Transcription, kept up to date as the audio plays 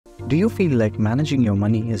Do you feel like managing your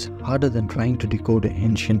money is harder than trying to decode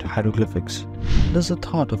ancient hieroglyphics? Does the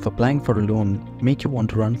thought of applying for a loan make you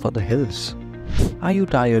want to run for the hills? Are you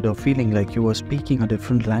tired of feeling like you are speaking a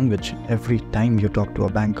different language every time you talk to a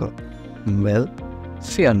banker? Well,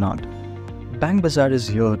 fear not. BankBazaar is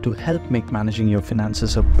here to help make managing your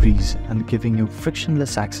finances a breeze and giving you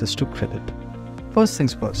frictionless access to credit. First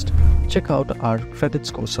things first, check out our credit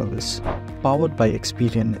score service. Powered by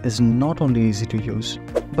Experian is not only easy to use,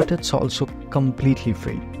 but it's also completely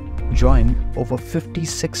free. Join over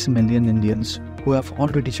 56 million Indians who have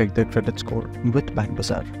already checked their credit score with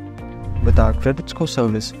BankBazaar. With our credit score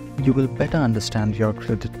service, you will better understand your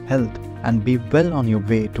credit health and be well on your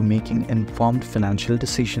way to making informed financial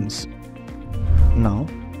decisions. Now,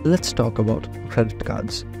 let's talk about credit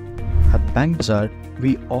cards. At BankBazaar,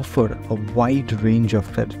 we offer a wide range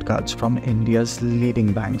of credit cards from India's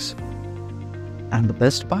leading banks. And the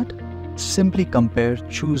best part? Simply compare,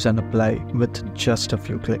 choose and apply with just a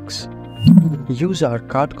few clicks. Use our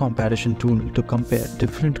card comparison tool to compare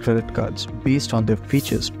different credit cards based on their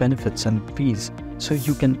features, benefits and fees, so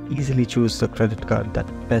you can easily choose the credit card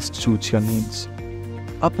that best suits your needs.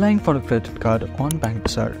 Applying for a credit card on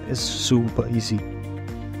BankBazaar is super easy.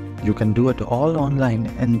 You can do it all online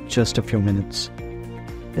in just a few minutes.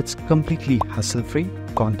 It's completely hassle-free,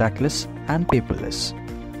 contactless and paperless.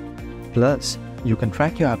 Plus, you can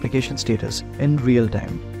track your application status in real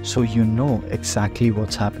time so you know exactly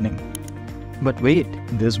what's happening. But wait,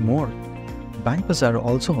 there's more. BankBazaar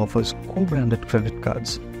also offers co-branded credit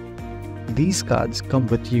cards. These cards come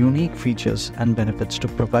with unique features and benefits to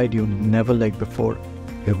provide you never-like-before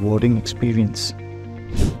rewarding experience.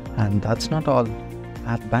 And that's not all.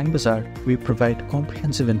 At BankBazaar, we provide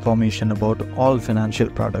comprehensive information about all financial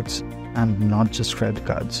products and not just credit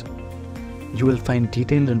cards. You will find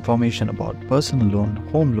detailed information about personal loan,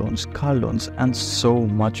 home loans, car loans, and so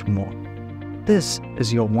much more. This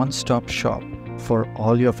is your one-stop shop for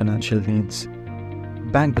all your financial needs.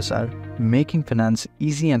 BankBazaar, making finance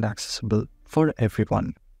easy and accessible for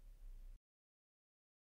everyone.